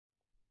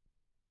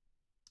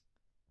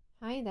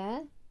Hi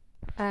there,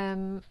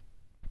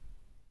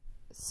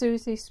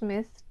 Sussi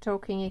Smith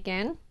talking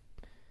again.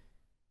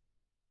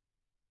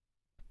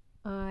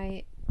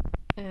 I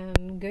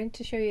am going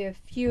to show you a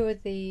few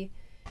of the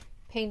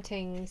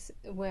paintings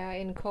where I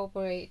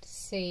incorporate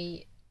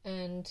sea,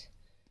 and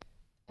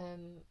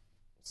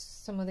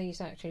some of these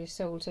actually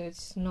sold, so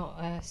it's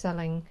not a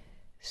selling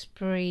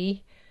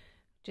spree,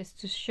 just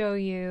to show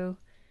you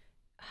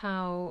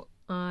how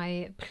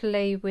I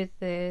play with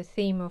the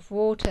theme of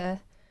water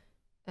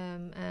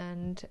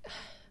and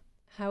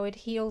how it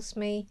heals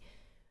me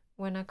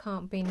when I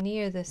can't be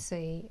near the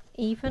sea.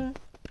 Even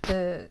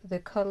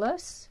the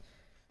colours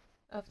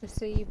of the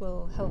sea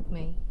will help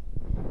me.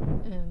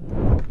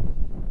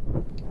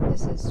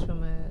 This is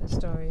from a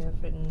story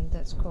I've written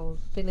that's called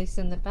Billy's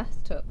in the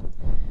Bathtub.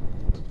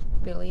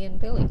 Billy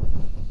and Billy.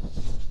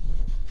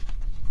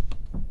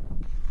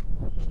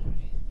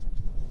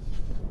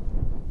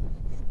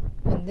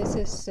 And this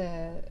is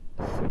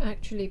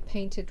actually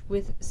painted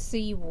with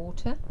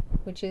seawater,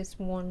 which is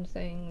one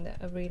thing that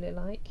I really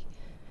like.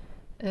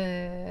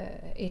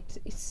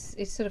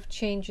 It sort of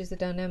changes the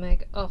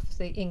dynamic of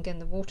the ink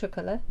and the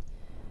watercolor,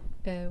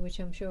 which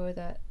I'm sure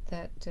that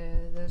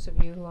those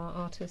of you who are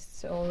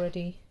artists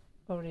already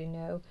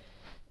know.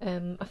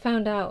 I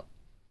found out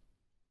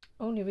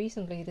only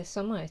recently this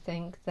summer, I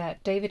think,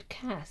 that David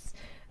Cass,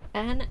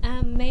 an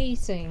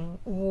amazing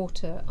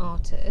water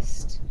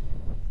artist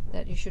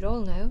that you should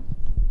all know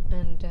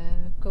and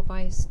go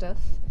buy his stuff,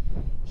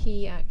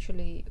 he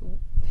actually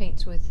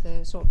paints with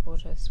salt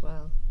water as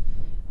well.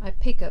 I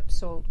pick up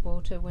salt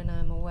water when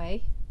I'm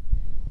away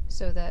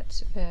so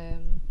that I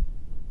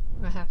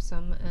have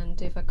some, and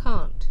if I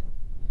can't,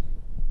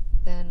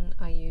 then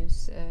I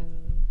use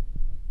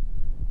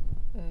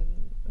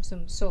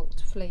some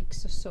salt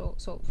flakes or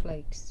salt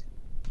flakes.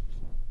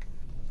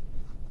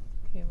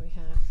 Here we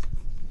have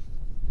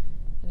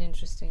an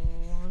interesting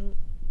one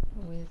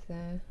with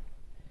a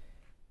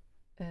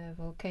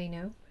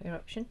volcano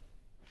eruption.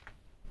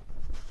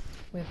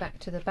 We're back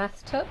to the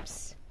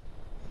bathtubs.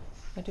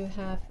 I do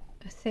have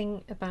a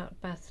thing about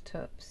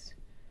bathtubs,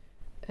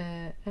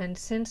 and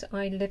since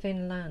I live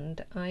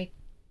inland, I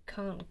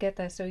can't get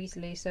there so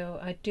easily, so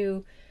I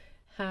do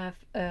have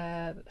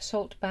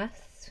salt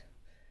baths.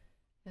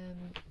 So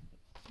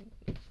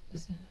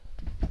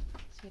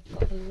I've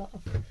got a lot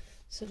of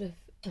sort of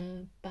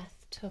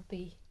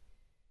bathtubby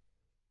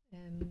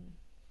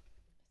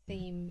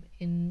theme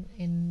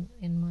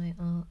in my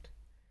art,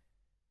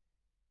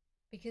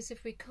 because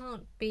if we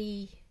can't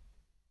be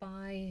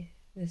by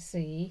the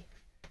sea,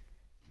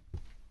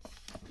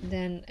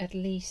 then at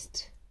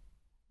least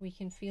we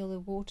can feel the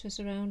waters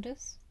around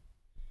us,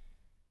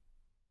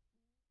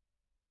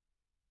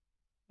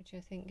 which I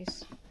think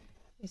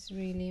is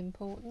really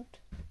important.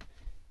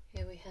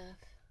 Here we have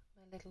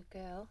my little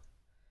girl,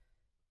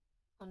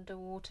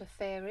 underwater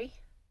fairy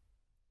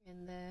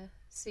in the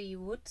sea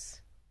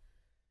woods.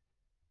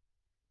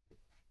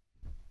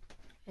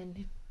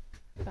 And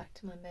back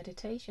to my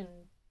meditation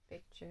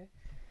picture,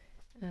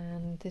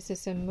 and this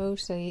is a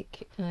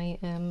mosaic I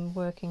am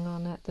working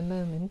on at the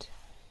moment.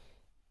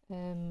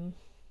 Don't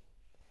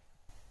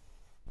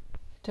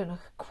know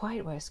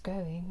quite where it's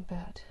going,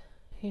 but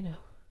you know,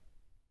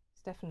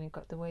 it's definitely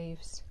got the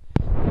waves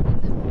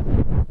in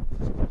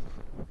them.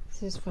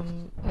 This is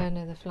from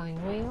Erna the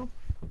Flying Whale,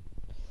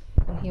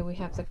 and here we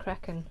have the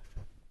Kraken.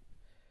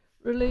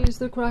 Release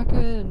the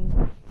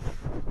Kraken!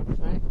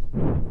 Right?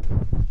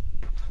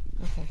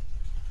 Okay.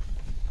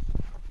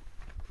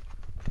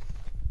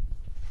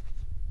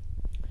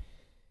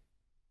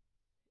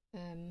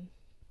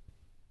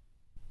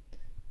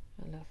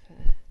 I love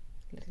her,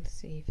 little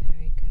sea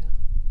fairy girl.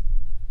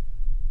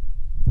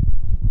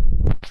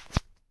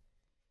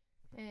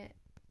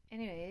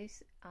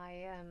 Anyways,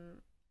 I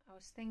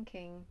was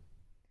thinking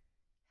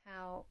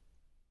how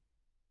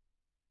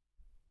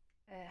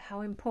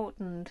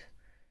important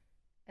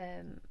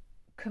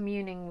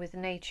communing with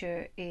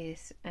nature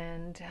is,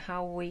 and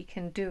how we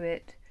can do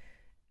it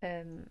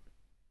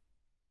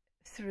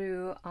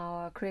through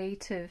our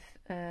creative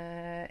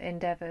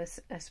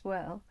endeavors as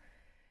well.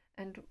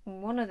 And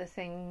one of the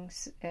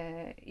things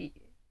I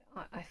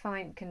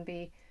find can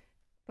be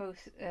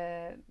both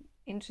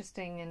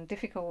interesting and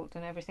difficult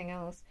and everything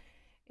else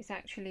is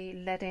actually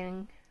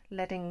letting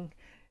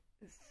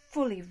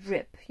fully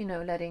rip, you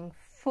know, letting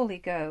fully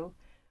go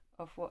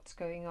of what's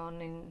going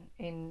on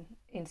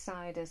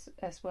inside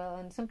as well.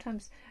 And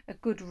sometimes a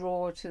good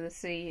roar to the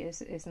sea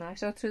is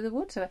nice, or to the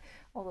woods,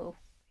 although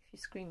if you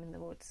scream in the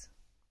woods,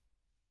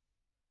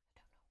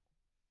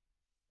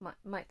 I don't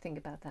know, might think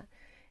about that.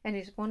 And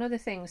it's one of the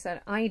things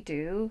that I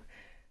do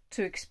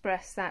to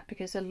express that,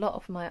 because a lot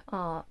of my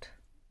art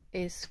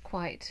is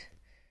quite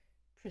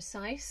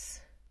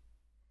precise.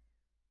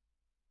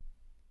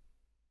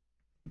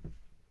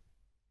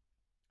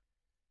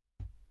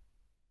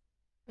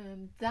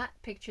 That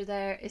picture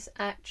there is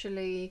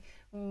actually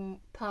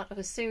part of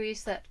a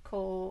series that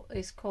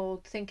is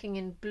called Thinking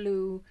in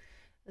Blue,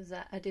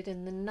 that I did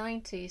in the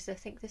 90s. I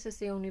think this is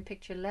the only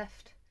picture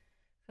left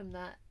from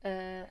that,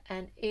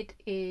 and it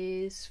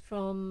is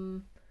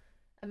from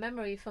a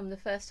memory from the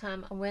first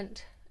time I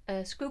went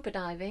scuba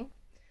diving,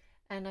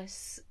 and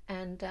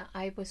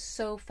I was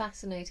so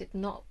fascinated,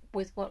 not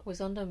with what was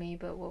under me,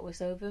 but what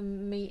was over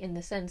me, in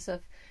the sense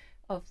of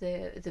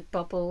the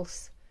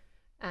bubbles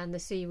and the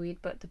seaweed,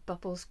 but the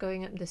bubbles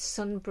going up, the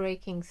sun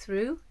breaking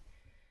through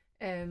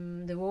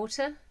the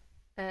water,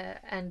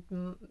 and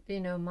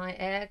my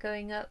air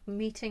going up,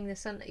 meeting the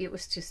sun. It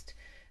was just,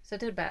 so I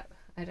did about,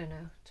 I don't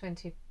know,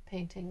 20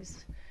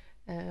 paintings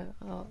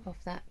of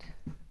that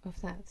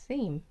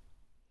theme.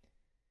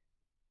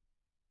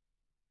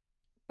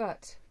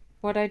 But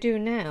what I do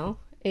now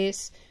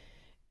is,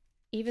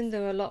 even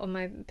though a lot of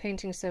my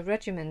paintings are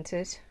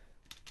regimented,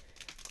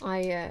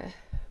 I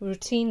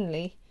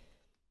routinely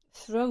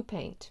throw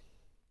paint,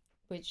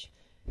 which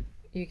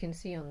you can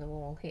see on the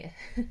wall here.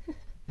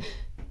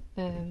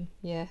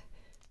 Yeah,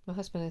 my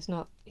husband is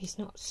not, he's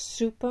not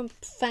super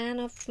fan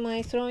of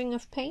my throwing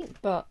of paint,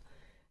 but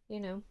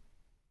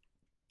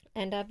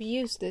and I've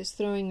used this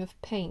throwing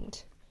of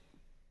paint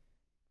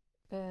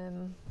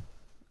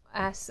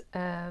as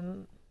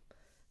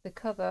the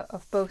cover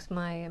of both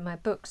my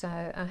books.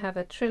 I have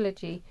a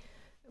trilogy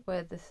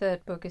where the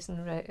third book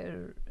isn't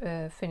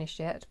finished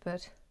yet,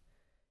 but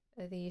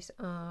these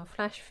are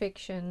flash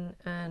fiction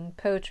and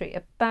poetry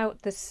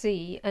about the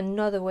sea,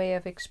 another way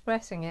of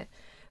expressing it.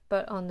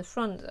 But on the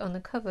front, on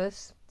the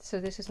covers,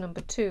 so this is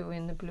number 2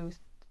 in the blue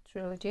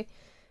trilogy,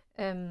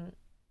 I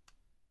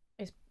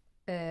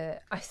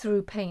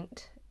threw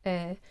paint.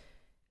 I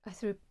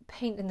threw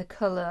paint in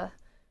the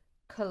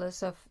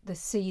colours of the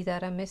sea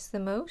that I miss the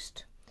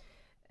most.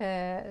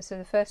 So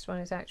the first one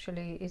is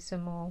a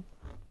more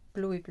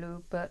bluey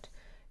blue, but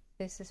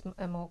this is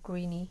a more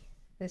greeny.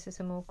 This is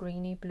a more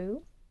greeny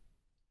blue.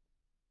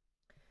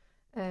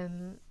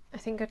 I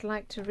think I'd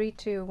like to read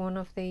to you one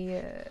of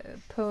the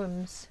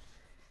poems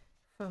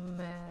from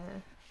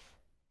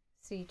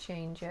Sea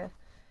Changer,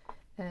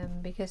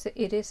 because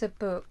it is a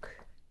book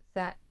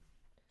that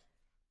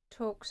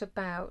talks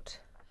about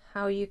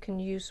how you can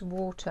use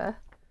water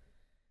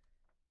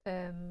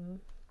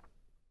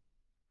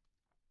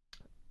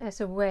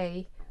as a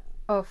way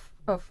of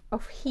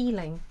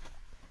healing,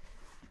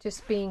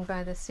 just being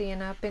by the sea.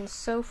 And I've been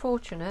so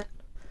fortunate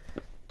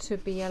to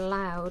be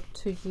allowed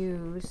to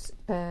use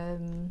a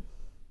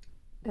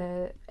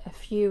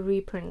few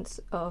reprints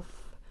of,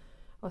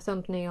 or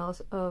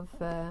thumbnails of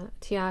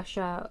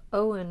Tiasha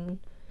Owen's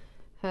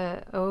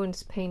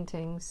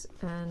paintings,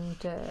 and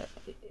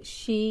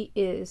she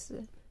is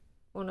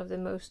one of the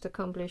most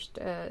accomplished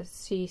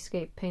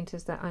seascape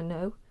painters that I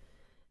know.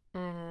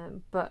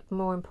 But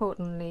more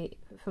importantly,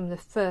 from the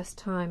first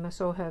time I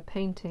saw her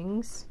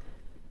paintings,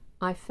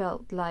 I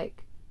felt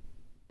like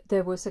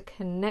there was a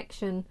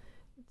connection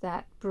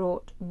that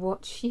brought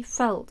what she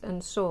felt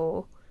and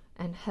saw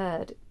and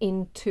heard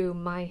into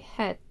my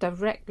head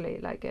directly,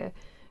 like a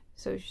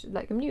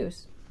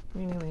muse.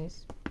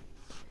 Anyways,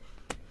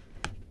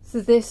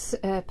 so this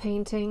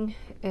painting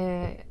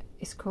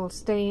is called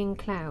Staying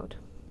Cloud.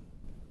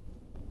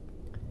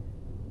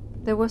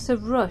 There was a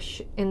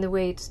rush in the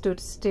way it stood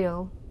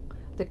still,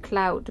 the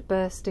cloud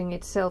bursting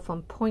itself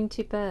on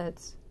pointy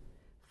birds,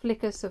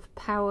 flickers of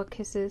power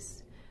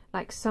kisses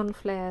like sun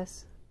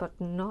flares, but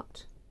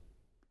not.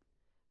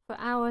 For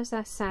hours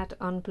I sat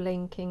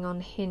unblinking,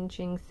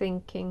 unhinging,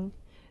 thinking,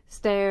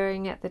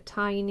 staring at the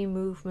tiny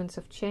movements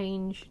of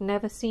change,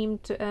 never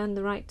seemed to earn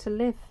the right to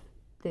live,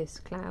 this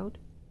cloud.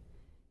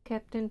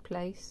 Kept in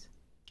place,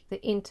 the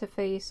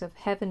interface of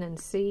heaven and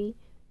sea,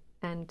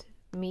 and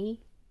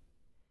me.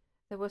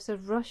 There was a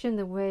rush in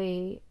the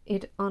way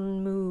it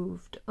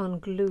unmoved,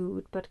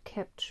 unglued, but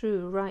kept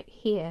true right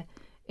here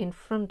in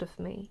front of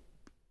me.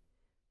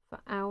 For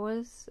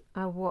hours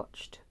I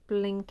watched,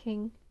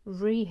 blinking,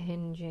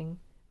 rehinging,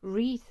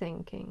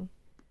 rethinking,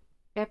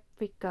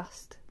 every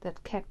gust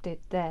that kept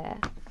it there.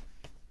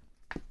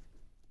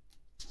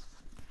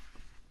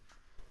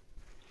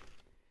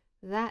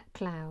 That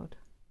cloud,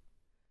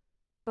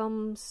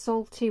 bum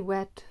salty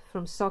wet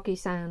from soggy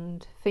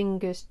sand,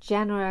 fingers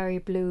January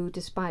blue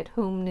despite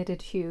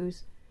home-knitted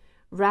hues,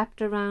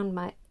 wrapped around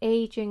my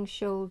aging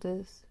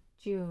shoulders,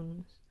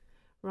 dunes,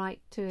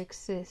 right to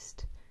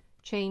exist,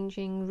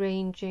 changing,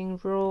 ranging,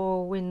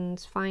 raw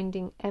winds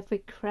finding every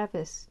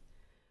crevice,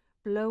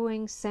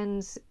 blowing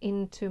sense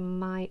into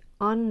my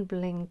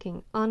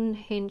unblinking,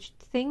 unhinged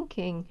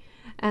thinking,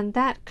 and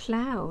that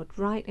cloud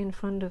right in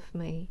front of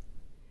me,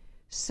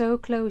 so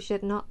close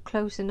yet not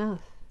close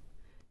enough,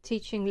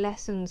 teaching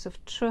lessons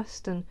of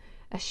trust and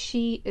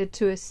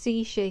to a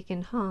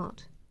sea-shaken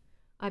heart.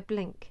 I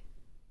blink.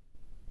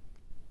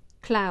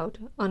 Cloud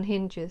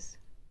unhinges,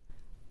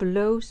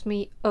 blows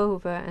me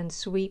over and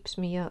sweeps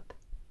me up.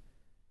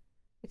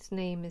 Its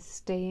name is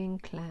Staying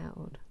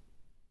Cloud.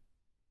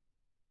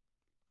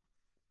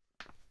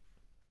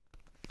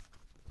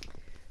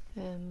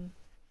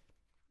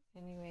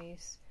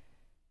 Anyways,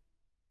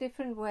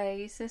 different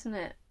ways, isn't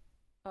it,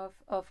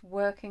 of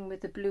working with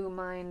the blue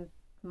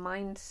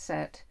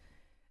mindset.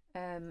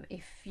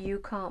 If you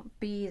can't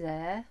be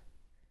there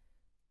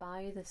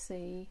by the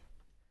sea,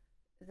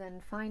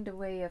 then find a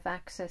way of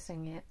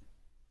accessing it.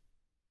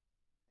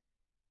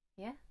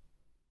 Yeah.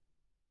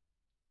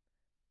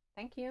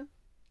 Thank you.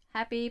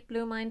 Happy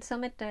Blue Mind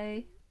Summit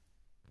Day.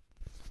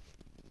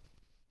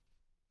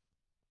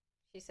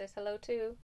 She says hello too.